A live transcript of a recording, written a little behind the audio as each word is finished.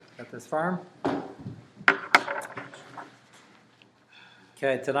Got this farm?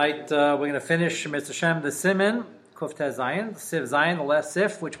 Okay, tonight we're going to finish Mr. Shem the Siman, Kuf Tez Zayin, Siv Zayin, the last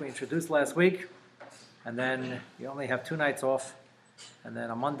Sif, which we introduced last week. And then you only have 2 nights off. And then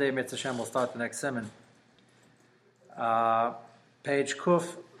on Monday, Mr. Shem will start the next Siman. Page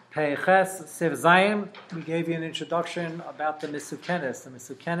Kuf Pei Ches, Siv Zayin. We gave you an introduction about the Misukenes. The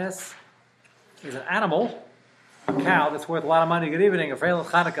Misukenes is an animal, a cow, that's worth a lot of money. Good evening, a Freilach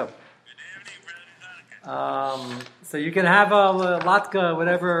Chanukah. So you can have a latka,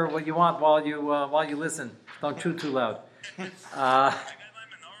 whatever what you want while you listen. Don't chew too loud.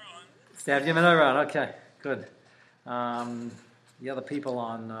 Stab your menorah on. Okay, good. The other people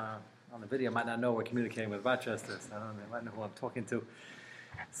on the video might not know we're communicating with Rochester. So I don't know, they might know who I'm talking to.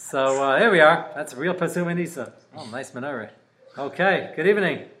 So here we are. That's a real Pasuma Nisa. Oh, nice menorah. Okay, good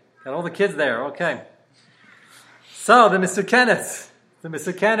evening. Got all the kids there. Okay. So the Misukenes. The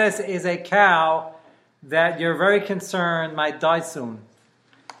Misukenes is a cow that you're very concerned might die soon.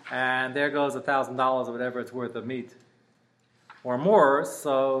 And there goes $1,000 or whatever it's worth of meat. Or more,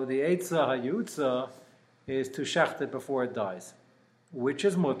 so the Eitzah HaYutza is to shecht it before it dies. Which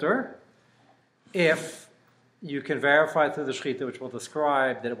is mutter, if you can verify through the shechita, which will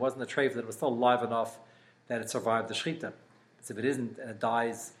describe that it wasn't a treif, that it was still alive enough that it survived the shechita. Because if it isn't and it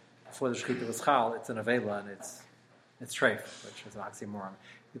dies before the shechita was chal, it's an avela and it's treif, which is an oxymoron.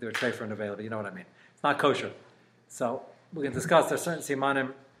 Either a treif or an avela, but you know what I mean. It's not kosher. So we can discuss there's certain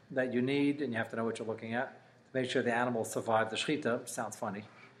simanim that you need, and you have to know what you're looking at, to make sure the animal survived the shechita. Sounds funny.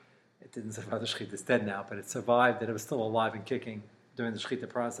 It didn't survive the shechita, it's dead now, but it survived, that it was still alive and kicking during the shechita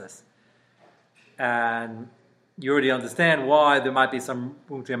process. And you already understand why there might be some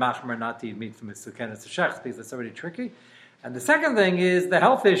room to machmer not to eat meat from Misukenes to shech, because it's already tricky. And the second thing is the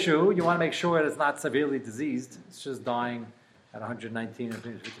health issue. You want to make sure that it's not severely diseased. It's just dying at 119 or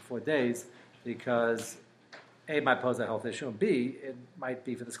 154 days, because A, it might pose a health issue, and B, it might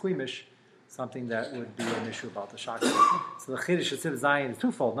be for the squeamish, something that would be an issue about the shakli. So the Chiddush of Siv Zayin is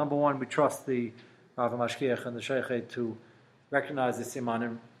twofold. Number one, we trust the Rav Mashkiach and the Sheikh to recognize the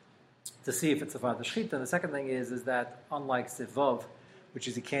simanim, to see if it's survived the shechita. And the second thing is that unlike Siv Vav, which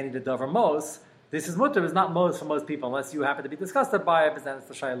is you can't eat a davar mos, this is mutter, is not mos for most people, unless you happen to be disgusted by it, but then it's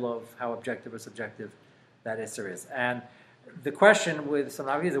the shayla of how objective or subjective that isser is. And the question with some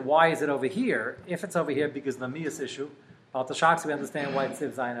Navi is, why is it over here? If it's over here because of the Miyas issue, about the shaks, we understand why it's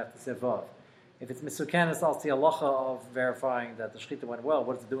Siv Zayin after Siv Vav. If it's Misukenes, also the halacha of verifying that the shechita went well,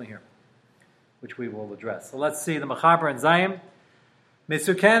 what is it doing here? Which we will address. So let's see the Mechaber and Zayin.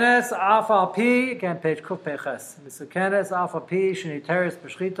 Misukenes af al pi, again page Kuf Peches. Misukenes af al pi, sheniteris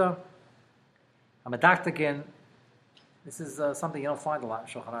b'shchita. I'm a doctor. This is something you don't find a lot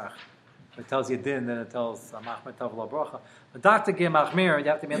in Shulchan Aruch. It tells you din, then it tells Machmer Tov Lo Bracha. Medakta Gim Machmir, you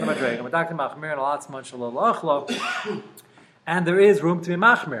have to be in the Madrega. Medakta Machmir and Alatzman Shalol Achlo. And there is room to be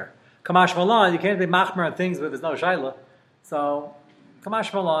Machmir. Kamash Malan, you can't be Machmir on things where there's no Shaila. So,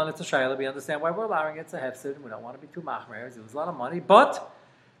 Kamash Malan, it's a Shaila. We understand why we're allowing it. It's a Hefsid. We don't want to be too Machmir. It was a lot of money. But,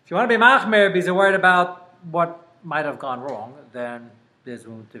 if you want to be Machmir because you're worried about what might have gone wrong, then there's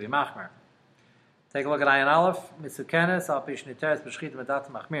room to be Machmir. Take a look at Ayin Aleph. Misukenes al pi shniteres b'shchita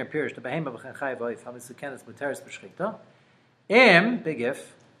medat machmir pirish the behema b'chen chay v'oif ha misukenes muteres b'shchita. Big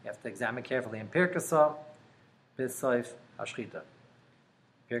if, you have to examine carefully. In pirkasa b'soif hashchita.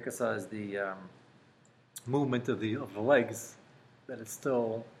 Pirkasa is the movement of the legs, that it's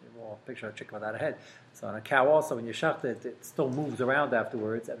still, well, picture a chicken without a head. So on a cow also, when you shecht it, it still moves around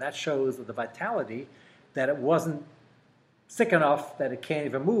afterwards, and that shows the vitality that it wasn't sick enough that it can't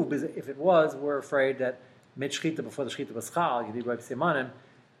even move, because if it was, we're afraid that mid-shchita, before the shchita was chal, you did Rav Simanim,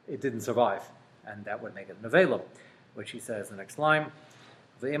 it didn't survive. And that would make it an avela, which he says in the next line.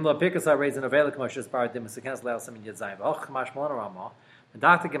 The imla pikasa raised an avela, k'moshes bar dimus against le'asim in yedzayim. V'och chamash malon rama. The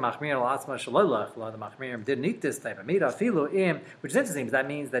doctor gave machmir al-atzma shalolach, the machmirim didn't eat this type of meat. Afilu im, which is interesting, because that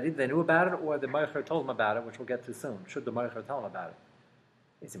means that either they knew about it, or the moicher told them about it, which we'll get to soon. Should the moicher tell them about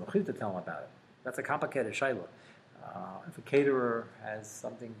it? Is he mechut to tell them about it? That's a complicated shayla. If a caterer has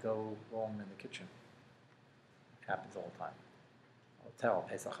something go wrong in the kitchen, it happens all the time. Hotel,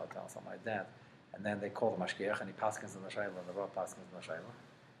 Pesach hotel, something like that, and then they call the mashgiach and he paskins in the shayla, and the rav paskins in the shayla.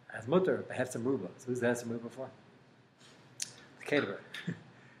 As mutter, they have some ruba. So who's the have some ruba for? The caterer.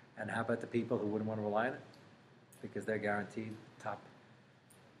 And how about the people who wouldn't want to rely on it? Because they're guaranteed top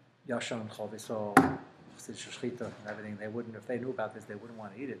yashon, choviso, shchita, and everything. They wouldn't, if they knew about this, they wouldn't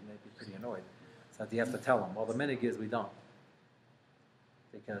want to eat it, and they'd be pretty annoyed. So you have to tell them. Well, the minig is we don't.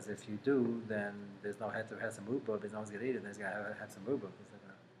 Because if you do, then there's no head to have some ruba. If no one's going to eat it, then he's going to have some ruba, because they're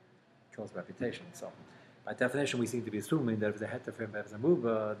going to kill his reputation. So by definition, we seem to be assuming that if it's a heter for him, if it's a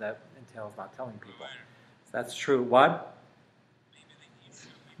muba, that entails not telling people. So that's true. What? A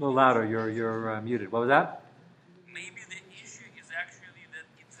little louder. You're muted. What was that? Maybe the issue is actually that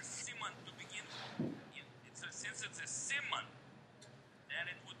it's a siman to begin with. Since it's a siman, then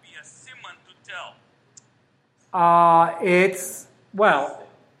it would be a siman to tell.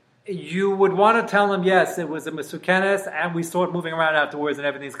 You would want to tell him, yes, it was a mesukenes, and we saw it moving around afterwards, and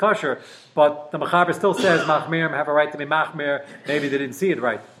everything's kosher. But the mechaber still says machmirim have a right to be machmir. Maybe they didn't see it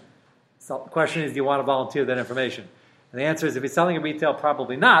right. So the question is, do you want to volunteer that information? And the answer is, if he's selling in retail,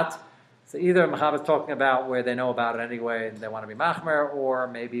 probably not. So either mechaber is talking about where they know about it anyway, and they want to be machmir, or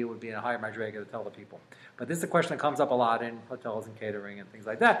maybe it would be in a higher madrega to tell the people. But this is a question that comes up a lot in hotels and catering and things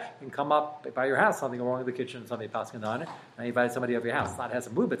like that. It can come up by your house, something wrong in the kitchen, somebody passing on it, and you invite somebody over your house. It's not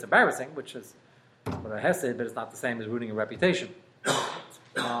hesed move, it's embarrassing, which is what a hesed, but it's not the same as ruining a reputation.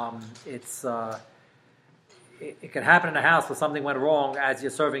 It can happen in a house where something went wrong as you're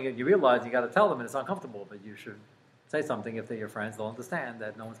serving it. You realize you got to tell them, and it's uncomfortable, but you should say something if they're your friends. They'll understand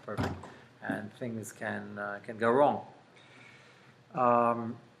that no one's perfect, and things can go wrong.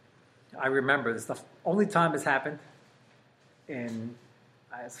 I remember this. The only time this happened in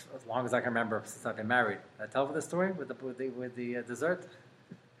as long as I can remember since I've been married. Did I tell you the story with the dessert?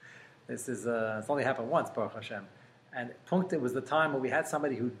 This is it's only happened once, Baruch Hashem. And it was the time when we had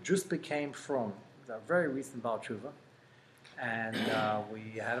somebody who just became from. It was a very recent Baal Tshuva. And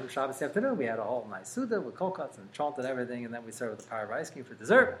we had him Shabbos afternoon. We had a whole nice Suda with coconuts and chant and everything, and then we served the pie of ice cream for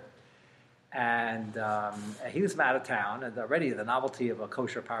dessert. And he was from out of town, and already the novelty of a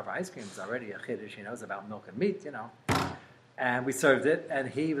kosher pie of ice cream is already a chiddush. He knows about milk and meat, And we served it, and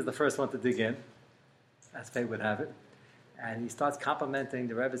he was the first one to dig in, as fate would have it. And he starts complimenting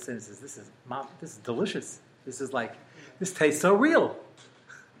the Rebbe and says, "This is delicious. This tastes so real."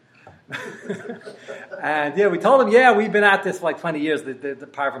 And we told him, we've been at this for like 20 years. The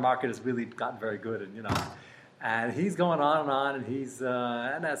private market has really gotten very good, and and he's going on, and he's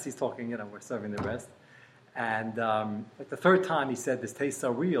and as he's talking, we're serving the rest. And like the third time he said, "This tastes so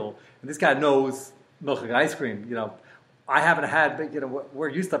real," and this guy knows milk and ice cream. I haven't had, but we're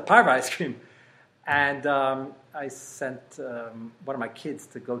used to private ice cream. And I sent one of my kids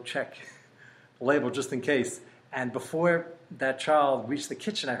to go check the label just in case. And before that child reached the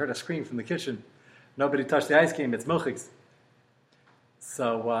kitchen, I heard a scream from the kitchen. Nobody touched the ice cream. It's milchiks.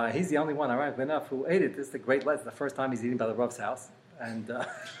 So he's the only one, ironically enough, who ate it. This is the great lesson. The first time he's eating by the Rav's house. And,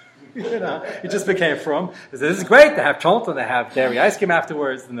 he just became from. He said, "This is great. They have chont and they have dairy ice cream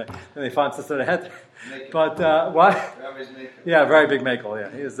afterwards." And then they found some sort of head. But what? Yeah, very big makel. Yeah,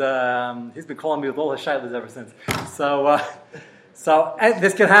 he's been calling me with all his shaylas ever since. So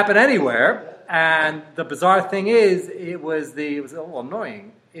this can happen anywhere. And the bizarre thing is, it was a little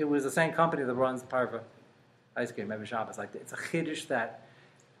annoying. It was the same company that runs Parva ice cream every Shabbos. Like it's a chiddush that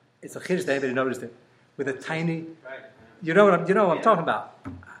anybody noticed it with a tiny. You know what I'm talking about.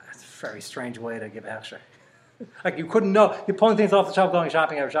 It's a very strange way to give hechsher. Like you couldn't know. You're pulling things off the shelf, going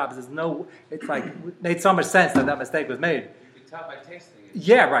shopping every Shabbos. It's like it made so much sense that mistake was made. You can tell by tasting it.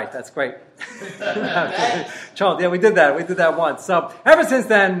 Yeah, right. That's great. Charles, we did that. We did that once. So ever since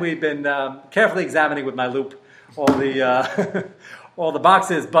then, we've been carefully examining with my loop all the all the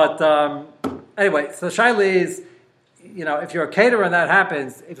boxes. But anyway, so Shaila is, if you're a caterer and that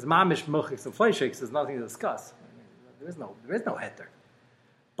happens, if it's mamish muchiks and fleishiks, there's nothing to discuss. There is no heter.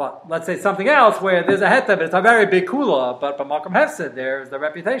 But let's say something else where there's a heter, but it's a very big kula. But Malcolm Hefsid, there's the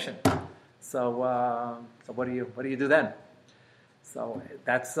reputation. So what do you do then? So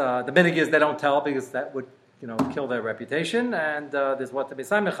that's the minig is they don't tell because that would kill their reputation, and there's what to be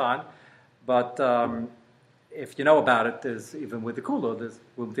samichan. But if you know about it, there's even with the kula, there's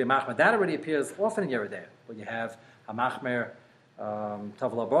the machmer. That already appears often in Yeridea when you have a machmer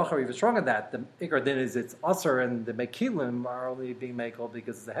tavla bracha, even stronger than that. The ikar din is it's usher, and the mekilim are only being makel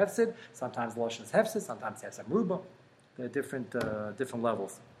because it's a hefsid. Sometimes the lashon is hefsid, sometimes it's a ruba. There are different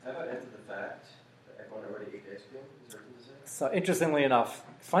levels. How about after the fact that everyone already ate ice cream? Is there anything to say? So interestingly enough,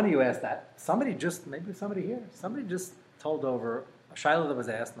 funny you asked that. Somebody just told over a shayla that was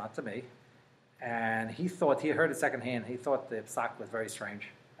asked, not to me, and he heard it secondhand. He thought the psak was very strange,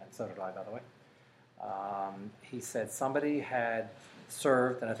 and so did I, by the way. He said somebody had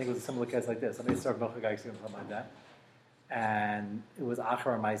served, and I think it was a similar case like this. Somebody served milchig ice cream or something like that, and it was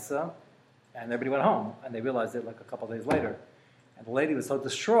achar maisa, and everybody went home, and they realized it like a couple of days later. And the lady was so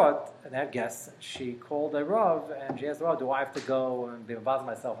distraught, and had guests, she called a Rav, and she asked the Rav, "Do I have to go and be involved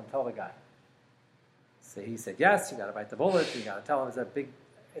myself and tell the guy?" So he said, "Yes, you got to bite the bullet, you got to tell him." It's a big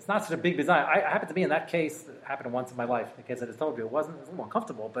it's not such a big design. I happened to be in that case. It happened once in my life. The case I just told you, it was a little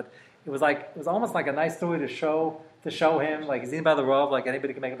uncomfortable, but it was almost like a nice story to show him. Like he's eating by the Rav, like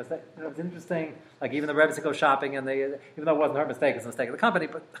anybody can make a mistake. You know, it's interesting. Like even the Rebbe's go shopping, and they, even though it wasn't her mistake, it's a mistake of the company.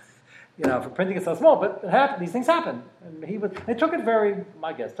 But you know, for printing it so small, but it happened. These things happen, and they took it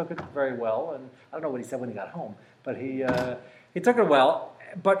my guess took it very well. And I don't know what he said when he got home, but he took it well.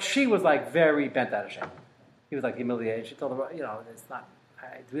 But she was like very bent out of shape. He was like humiliated. She told him, you know, it's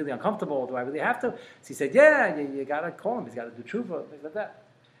really uncomfortable. Do I really have to? So he said, yeah, you got to call him. He's got to do tshuva, things like that.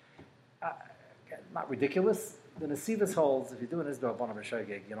 Not ridiculous. The Nesivus holds, if you're doing this D'Rabbanan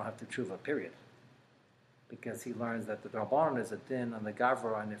B'Shogeg, you don't have to tshuva, period. Because he learns that the D'Rabbanan is a din on the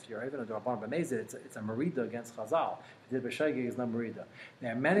Gavra, and if you're even a D'Rabbanan B'Mezid, it's a Merida against Chazal. If you did B'Shogeg, it's no Merida.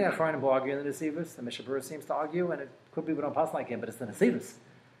 There are many Achronim who argue in the Nesivus. The Mishabur seems to argue, and it could be we don't pass like him, but it's the Nesivus.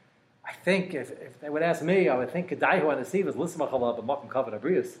 I think if they would ask me, I would think Kedaihu and Nesivus, listen Machallah, but Makam Kavod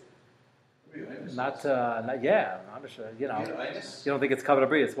Abrius. Not yeah. I'm sure, you know. You don't think it's Kavod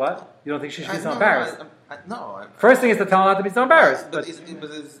Abrius? What? You don't think she should be so embarrassed? No. First thing is to tell her not to be so embarrassed. But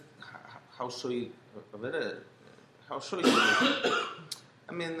how should you? How should you?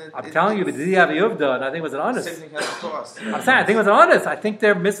 I mean, I'm telling you, but did he have a Yuvda? And I think it was an honest. Same thing happened to us. I'm saying, I think it was an honest. I think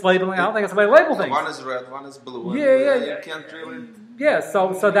they're mislabeling. I don't think it's the way to label things. One is red, one is blue. Yeah. You can't really. Yeah,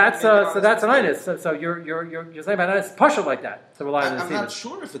 so that's an honest. So you're saying about honest partial like that to rely on the I'm not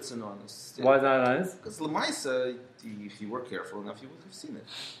sure if it's an honest. Why is that an honest? Because Lemaisa, if you were careful enough, you would have seen it.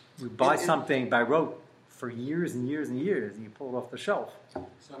 You buy something by rote for years and years and years, and you pull it off the shelf.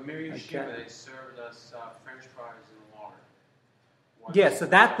 So Miriam Shiva, they served us French fries in water. Yeah, so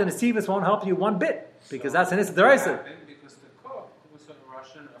that the Nesivus won't help you one bit because that's an Issa Deraisa. Because the cook was a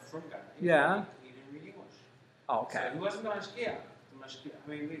Russian, a frum guy. Yeah. He didn't read English. Oh, okay. So he wasn't the mashkiach.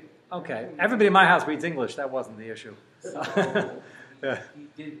 Okay. Everybody in my house reads English. That wasn't the issue. So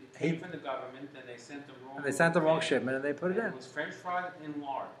he came from the government, and they sent the wrong. Shipment, and they put it in. It was French fries in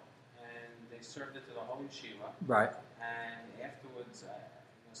lard, and they served it to the whole yeshiva. Right. And afterwards,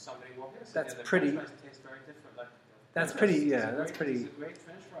 somebody walked in. That's the pretty. French fries taste very different. That's pretty. Yeah, that's pretty. These are great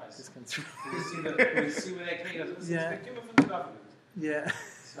French fries. We see where they came. Yeah. They came from the government. Yeah.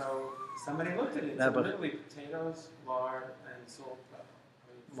 So somebody looked at it. So literally potatoes, lard, and salt.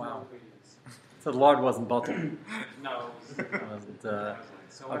 Wow. So the lard wasn't butter. No. It wasn't.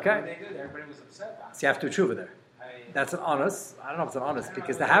 So what they did, everybody was upset about it. So you have to tshuva there. That's an honest. I don't know if it's an honest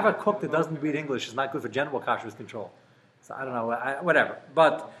because to have a cook that doesn't read English is not good for general kashrus control. So I don't know. Whatever.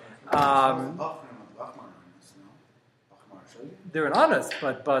 But they're an honest.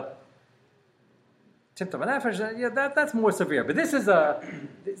 But Timtum and Nefesh, yeah, that's more severe. But this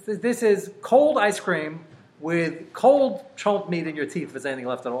is cold ice cream with cold choked meat in your teeth if there's anything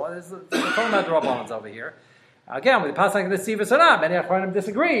left at all. We're talking about the Rabbanans over here. Again, with the passing of the Sivas or not, many Achronim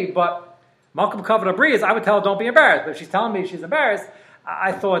disagree, but Malcolm Kavod Abrius, I would tell her don't be embarrassed. But if she's telling me she's embarrassed,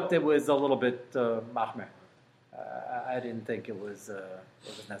 I thought it was a little bit machmer. I didn't think it was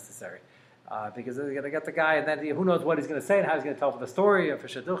necessary. Because they're going to get the guy, and then who knows what he's going to say and how he's going to tell for the story, or for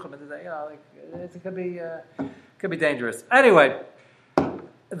Shidduchim, and it could be dangerous. Anyway,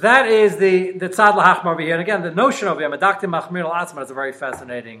 that is the tzad lahachmar over here. And again, the notion over here, medaktim machmir al-atzma, is a very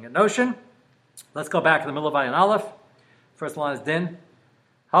fascinating notion. Let's go back to the middle of Ayin Aleph. First line is din.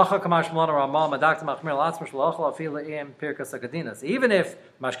 Halcha kamash malana ramal medaktim machmir al-atzma shalachal afil le'im pirkas akadinas. Even if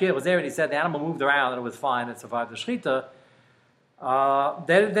Mashkiach was there and he said the animal moved around and it was fine and survived the shechita,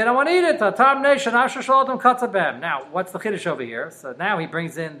 they don't want to eat it. Now, what's the chiddush over here? So now he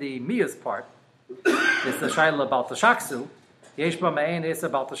brings in the miyas part. It's the shayla about the shaksu. Yeshba ma'ain is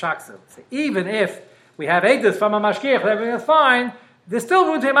about the shaksu. So even if we have edus from a mashkiach, everything is fine, there's still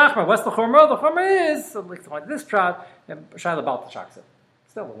room to machmer. What's the chumrah? The chumrah is like this trout shayla about the shaksu.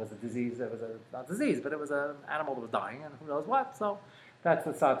 Still, it was a disease. It was not disease, but it was an animal that was dying, and who knows what. So that's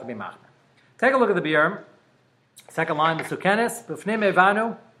the side to be machmer. Take a look at the biurim. Second line, the sukenes, b'fnim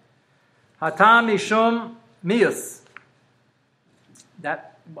evanu, hatam mishum miyus.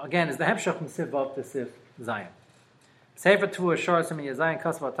 That, again, is the hemshach from Siv Vav to Siv Zayin. Sefer tu ashar sim yazayin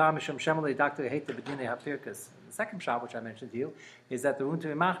kasva hatam mishum shemali doctor hate the bedine hapirkas. The second shot, which I mentioned to you, is that the room to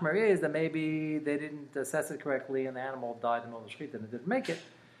be machmer is that maybe they didn't assess it correctly and the animal died in all the shechita and it didn't make it.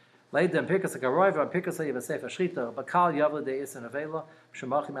 Later, Pirkas Akaroiva, Pirkas Yavasefa Shrita, Bakal Yavla de Is and Avela,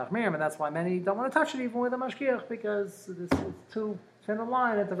 Shemachim Achmirim, and that's why many don't want to touch it even with a mashkiach, because this is too thin a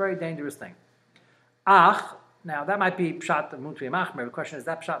line, it's a very dangerous thing. Ach, now that might be Pshat Mutri Machmir. The question is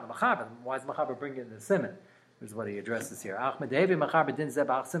that Pshat the Machaber? Why is Machaber bringing it in the Simon? Which is what he addresses here. Ach Medevi Machaber Din Zeb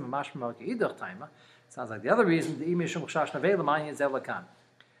Ach Simon Mashmir Idach Taima. Sounds like the other reason, the Imishum Chash Navela Manyan Zelakan.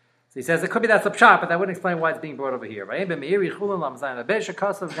 So he says it could be that's a pshat, but that wouldn't explain why it's being brought over here.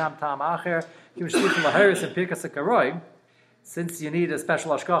 Since you need a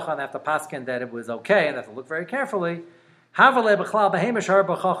special ashkacha and have to paskin that it was okay and have to look very carefully, let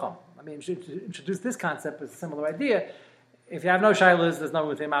me introduce this concept as a similar idea. If you have no shaylas, there's no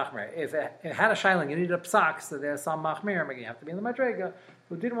room to machmer. If it had a shayla, you need a psak, so there's some machmir, you have to be in the madrega,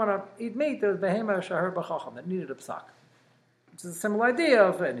 who didn't want to eat meat, there was behema shahar b'chacham that needed a psak. Which is a similar idea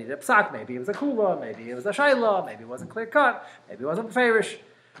of it needed a psak, maybe it was a kula, maybe it was a shayla, maybe it wasn't clear cut, maybe it wasn't farish.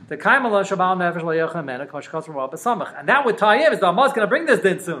 The kaimala shabal nefesh layachem mena koshkos from Rabbi Samach. And that would tie in, is the Amaz going to bring this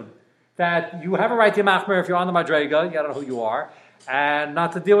din soon. That you have a right to machmer if you're on the madrega, you don't know who you are, and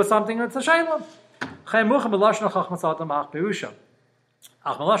not to deal with something that's a shayla. The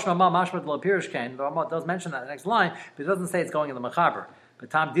Rama does mention that in the next line, but it doesn't say it's going in the mechaber.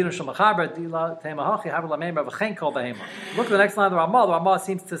 Look at the next line of the Rama. The Rama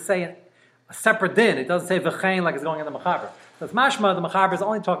seems to say a separate din. It doesn't say v'chein like it's going in the mechaber. So it's mashma, the mechaber is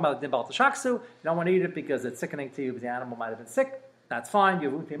only talking about the din bal tashaksu. You don't want to eat it because it's sickening to you, because the animal might have been sick. That's fine.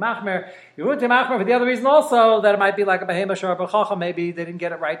 Yevunti machmer. Yevunti machmer for the other reason also that it might be like a behema shor b'chacha. Maybe they didn't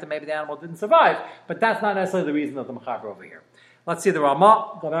get it right, and maybe the animal didn't survive. But that's not necessarily the reason of the mechaber over here. Let's see the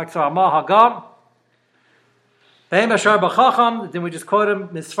Rama. Go back to Rama Hagam. Behema shor b'chacham. Then we just quote him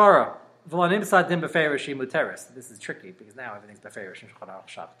misfara. V'lanim sad din beferish muteris. This is tricky because now everything's beferish.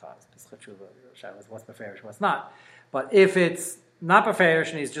 What's beferish? What's not? But if it's not beferish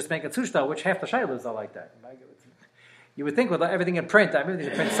and he's just making tzushta, which half the shaylas are like that. You would think with everything in print, everything's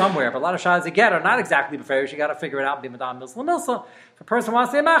in print somewhere, but a lot of shahs you get are not exactly beferish. You got to figure it out and be madam milsa milsa. If a person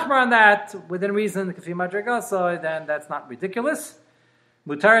wants to be machmer on that within reason, if you madrigaso, then that's not ridiculous.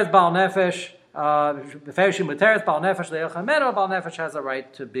 Muteres bal nefesh, beferish muteres bal nefesh leilchameno. Bal nefesh has a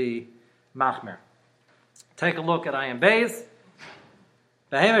right to be machmer. Take a look at Ayin Beis.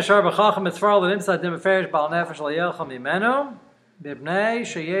 Behema shar b'chacham mitzvah l'nimsa dim beferish bal nefesh leilcham imeno. Maybe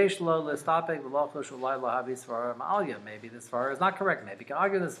this far is not correct. Maybe you can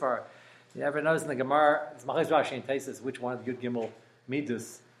argue this far. You ever notice in the Gemara, it's Machlis Rashi and Tesis, which one of the Yud Gimel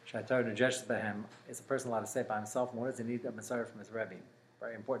Midus Shaitar Nujesh Behem is a person allowed to say by himself? More does he need a Messiah from his Rebbe?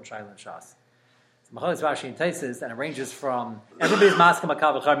 Very important Shaila and Shas. It's Machlis Rashi and Tesis, and it ranges from everybody's maskim a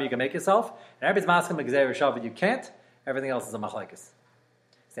kav v'charmi you can make yourself, and everybody's maskim a gzei rishav you can't. Everything else is a machlekes.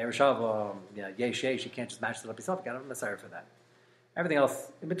 Gzei rishav, yesh, you can't just match it up yourself. You got to have a Messiah for that. Everything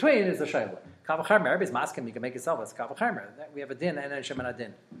else in between is a shayla. Kavachermer, everybody's masking, you can make yourself as kavachermer. We have a din and then shemen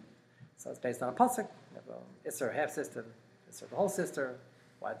adin. So it's based on a pasuk. You have Isser, half sister, Isser, the whole sister.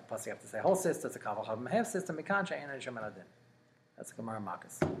 Why the pasuk have to say whole sister? It's a kavachermer, half sister, mikancha, and then shemen adin. That's a Gemara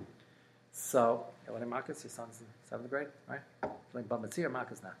Marcus. So, what in Marcus? Your son's in 7th grade, right? Like Bamatzir or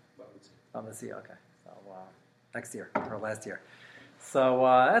Marcus now? Bamatzir, okay. So, next year, or last year. So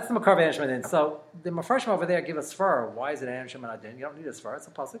that's the Makar V'En Shemin Adin. So the Mefarshim over there give a Sfar. Why is it An Shemin Adin? You don't need a Sfar. It's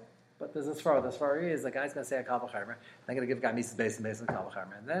a pasuk. But there's a Sfar. The Sfar is the guy's going to say a Kal V'Chaymer. They're going to give a guy Mises Beis and Kal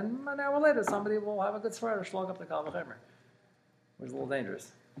V'Chaymer. And then an hour later, somebody will have a good Sfar to slog up the Kal V'Chaymer, which is a little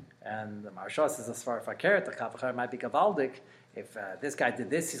dangerous. And the Maharsha says a Sfar. If I care, the Kal V'Chaymer might be Gavaldik. If this guy did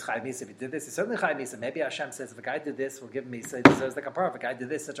this, he's Chai Misa. If he did this, he's certainly Chai Misa. Maybe Hashem says, if a guy did this, we'll give him Misa. He deserves the kapar. If a guy did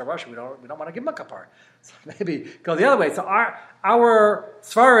this, such a rush, we don't want to give him a kapar. So maybe go the other way. So our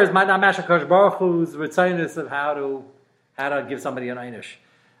svaras might not match a Kosh Baruch Hu's ritzaynus of how to give somebody an einish.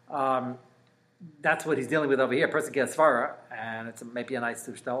 That's what he's dealing with over here. A person gets svara, and it's maybe a nice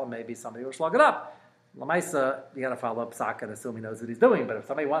tushtel, and maybe somebody will slug it up. Lamaisa, you got to follow up Psak and assume he knows what he's doing. But if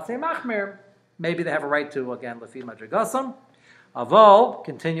somebody wants to say machmir, maybe they have a right to, again, lefi madrigasam. Aval,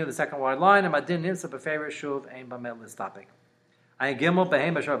 continue the second wide line, and Madin Nimsa Beferish Shuv Ein Bamel is topic. Ayin Gimel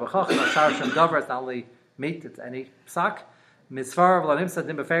Behem Bashar B'chach Ashar Shem Davar. It's not only meat; it's any psak. Mitzvah V'la Nimsa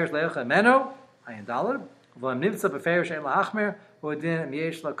Din Beferish Leilcha Meno. Ayin Dalad. V'la Nimsa Beferish Ein LaHachmer. V'odin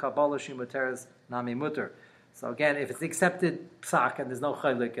Miesh La Kabbalah Shimuteres Nami Muter. So again, if it's the accepted psak and there's no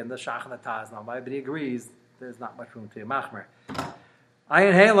chaylik and the shach and the taz, nobody agrees, there's not much room to be machmer.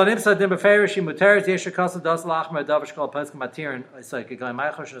 Ayin hey lo nimsa din beferish muteres yesh kasu das lachmer davish kol pesach matirin. It's like a guy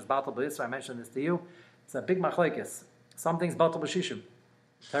ma'achosh is batal b'yis. I mentioned this to you. It's a big machlekes. Some things batal b'shishim.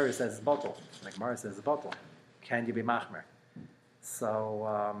 Terry says it's batal. Like Mara says it's batal. Can you be machmer?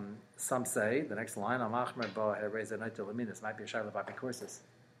 So some say the next line on machmer bo hereza noitel leminis might be a shayla by courses.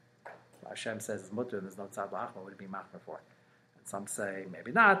 Hashem says it's mutter and there's no tzad lachmer. What would it be machmer for? Some say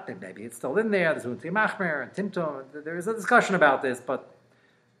maybe not. Maybe it's still in there. There's unti machmer and timtum. There is a discussion about this, but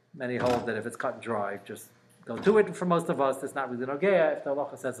many hold that if it's cut and dry, just go to it. For most of us, it's not really nogea. If the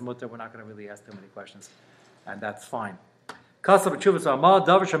halacha says mutter, we're not going to really ask too many questions, and that's fine.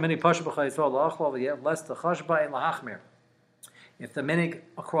 If the minig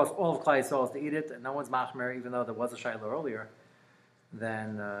across all of Klal Yisrael is to eat it, and no one's machmer, even though there was a shayla earlier,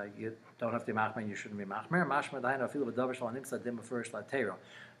 then you don't have to be machmer, you shouldn't be machmer. Mashmer dainu afilu b'davar shel nimsa dim b'furish latero.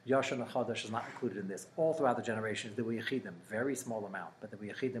 Yashan Chodesh is not included in this. All throughout the generations, there were Yechidim, very small amount, but there were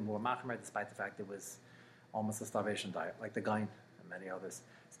Yechidim who were Machmer, despite the fact it was almost a starvation diet, like the Gain and many others.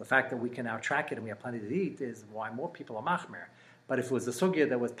 So the fact that we can now track it and we have plenty to eat is why more people are Machmer. But if it was a Sugya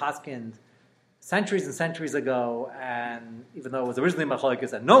that was Paskind centuries and centuries ago, and even though it was originally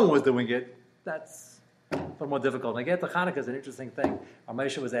Machlokes and no one was doing it, that's a little more difficult. And again, the Hanukkah is an interesting thing. Our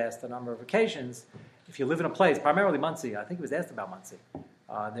Moshe was asked a number of occasions, if you live in a place, primarily Muncie, I think he was asked about Muncie.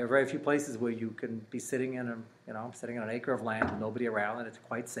 There are very few places where you can be sitting in an acre of land, nobody around, and it's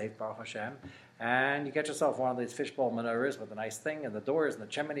quite safe, Baruch Hashem. And you get yourself one of these fishbowl menorahs with a nice thing, and the doors and the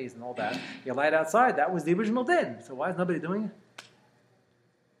chimneys and all that. You light outside. That was the original din. So why is nobody doing it?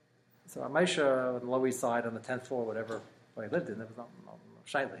 So Moshe on the Lower East Side on the 10th floor, whatever where he lived in, there was no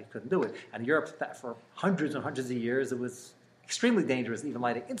shaila. He couldn't do it. And in Europe, for hundreds and hundreds of years, it was extremely dangerous, even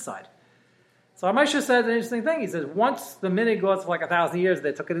lighting inside. So Moshe said an interesting thing. He says, once the minig goes for like 1,000 years,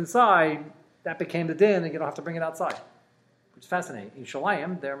 they took it inside, that became the din, and you don't have to bring it outside. Which is fascinating. In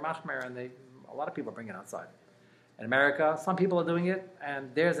Shalayim, they're machmer, and a lot of people bring it outside. In America, some people are doing it,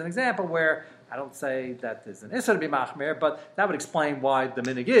 and there's an example where, I don't say that there's an issue to be machmer, but that would explain why the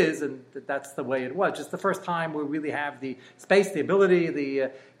minig is, and that's the way it was. Just the first time we really have the space, the ability,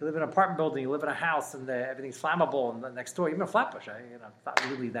 you live in an apartment building, you live in a house, and everything's flammable, and next door, even a flatbush, it's not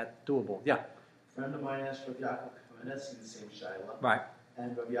really that doable. Yeah. A friend of mine asked Rabbi Yaakov Kamenetsky the same shayla. Right.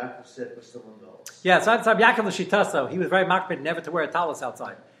 And Rabbi Yaakov said we're still in those. Yeah, so Rabbi Yaakov L'Shitaso, he was very makpid never to wear a talis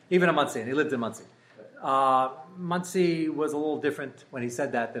outside, even in Muncie, and he lived in Muncie. Muncie was a little different when he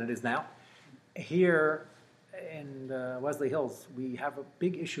said that than it is now. Here in Wesley Hills, we have a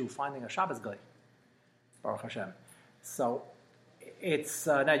big issue finding a Shabbos guy, Baruch Hashem. So it's,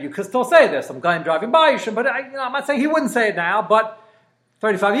 now you could still say there's some guy driving by, but I'm not saying he wouldn't say it now, but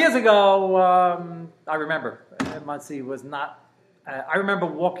 35 years ago, I remember, Muncie was not, I remember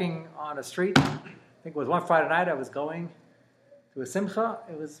walking on a street, I think it was one Friday night, I was going to a simcha,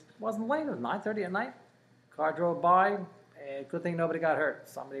 wasn't late, it was 9:30 at night, car drove by, good thing nobody got hurt.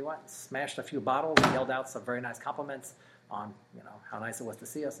 Somebody went and smashed a few bottles and yelled out some very nice compliments on, how nice it was to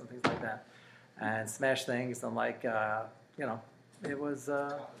see us and things like that, and smashed things, and it was,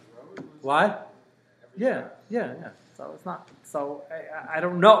 what? Yeah. So it's not. So I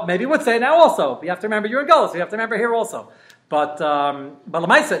don't know. Maybe you would say now also. But you have to remember you're in Gullus. So you have to remember here also. But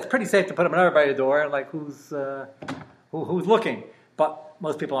Lamaisa, it's pretty safe to put a menorah by your door. Like who's looking? But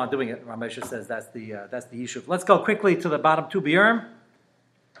most people aren't doing it. Ramesha says that's the issue. Let's go quickly to the bottom two biurim.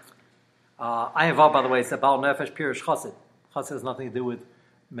 I involved, by the way, it's Baal Nefesh Pirish Chassid. Chassid has nothing to do with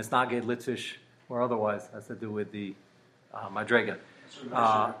Misnaged, Litvish, or otherwise. It has to do with the Madrega. So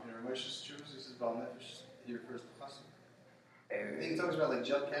Ramesh's choose. This is Baal Nefesh. He refers to Chassid. I think he talks about like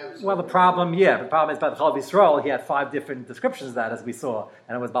jug caps. Well, the problem is by the Chalav Yisrael, he had 5 different descriptions of that, as we saw,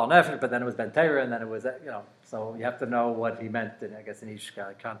 and it was Baal Nefesh, but then it was Ben Torah, and then it was So you have to know what he meant, in each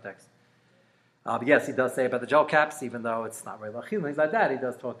context. But yes, he does say about the gel caps, even though it's not really lachil, things like that. He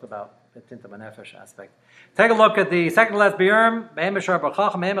does talk about the tinta manefesh aspect. Take a look at the second last biurim. Be'emeshar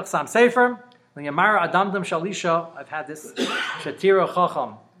b'chacham be'emech sam sefer. When Yamar adamdam shalisha, I've had this shatira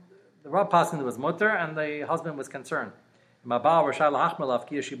chacham. The Rav Paskin was mutter, and the husband was concerned. So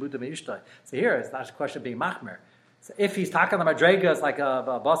here, it's not a question of being machmer. So if he's talking the madregas like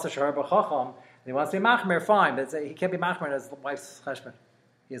a basa shahar b'chacham, and he wants to be machmer, fine, but he can't be machmer in his wife's cheshbon.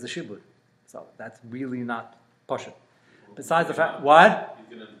 He has a shibud. So that's really not pushing. Besides the fact, what?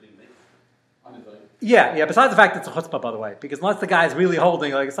 Yeah. Besides the fact it's a chutzpah, by the way, because once the guy is really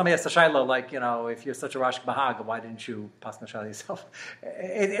holding, like somebody has to shiloh, if you're such a Rash Bahag, why didn't you pass Nashal yourself?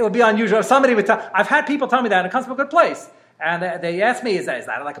 It would be unusual. If somebody would tell, I've had people tell me that, and it comes from a good place. And they asked me, is that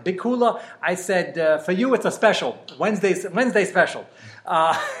like a big kula? I said, for you it's a special, Wednesday special.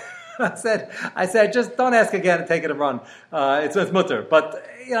 I said, just don't ask again and take it and run. It's mutter. But,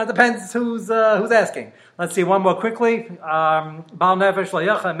 it depends who's asking. Let's see one more quickly. Baal Nefesh Lo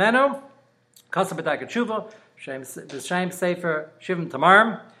Yacha Menu. Kasa B'Daka Tshuva. B'Shem Sefer Shivim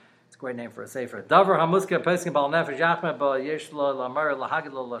Tamarim. It's a great name for a sefer. Davar HaMuska Peskin Baal Nefesh Yachmer B'Yesh Lo Lamar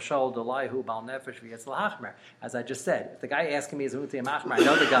Lahagid Lo Lashol Delayhu Baal Nefesh V'Yetz Lahachmer. As I just said, if the guy asking me is Uti Machmer, I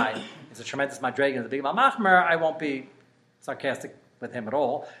know the guy is a tremendous Madrega and a big Machmer, I won't be sarcastic with him at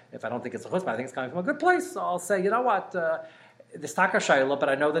all. If I don't think it's a chutzpah, I think it's coming from a good place. So I'll say, you know what? the Staka Shaila, but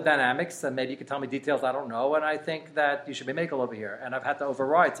I know the dynamics, and maybe you can tell me details I don't know, and I think that you should be Mekel over here. And I've had to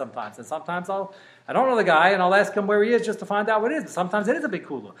override sometimes, and sometimes I don't know the guy, and I'll ask him where he is just to find out what it is. But sometimes it is a big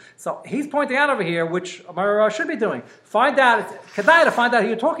kula. So he's pointing out over here, which Amar should be doing. Find out, it's kedai to find out who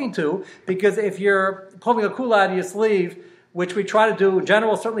you're talking to, because if you're pulling a kula out of your sleeve, which we try to do in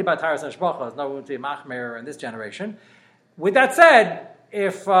general, certainly by Taras and Shbacha, there's no room to be machmir in this generation. With that said,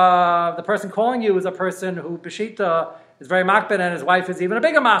 if the person calling you is a person who Beshita is very makbid and his wife is even a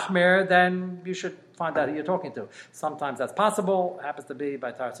bigger machmir, then you should find out who you're talking to. Sometimes that's possible. It happens to be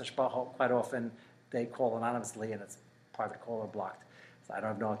by Taras and Shbacha. Quite often they call anonymously and it's private call or blocked. So I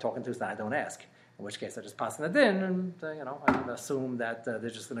don't know who I'm talking to, so I don't ask. In which case I just pass it in and, I can assume that they're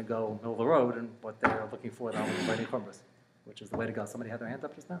just going to go middle of the road and what they're looking for, they're looking for any chumras, which is the way to go. Somebody had their hand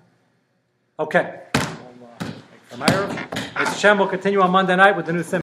up just now? Okay. We'll, Mr. Hashem will continue on Monday night with the new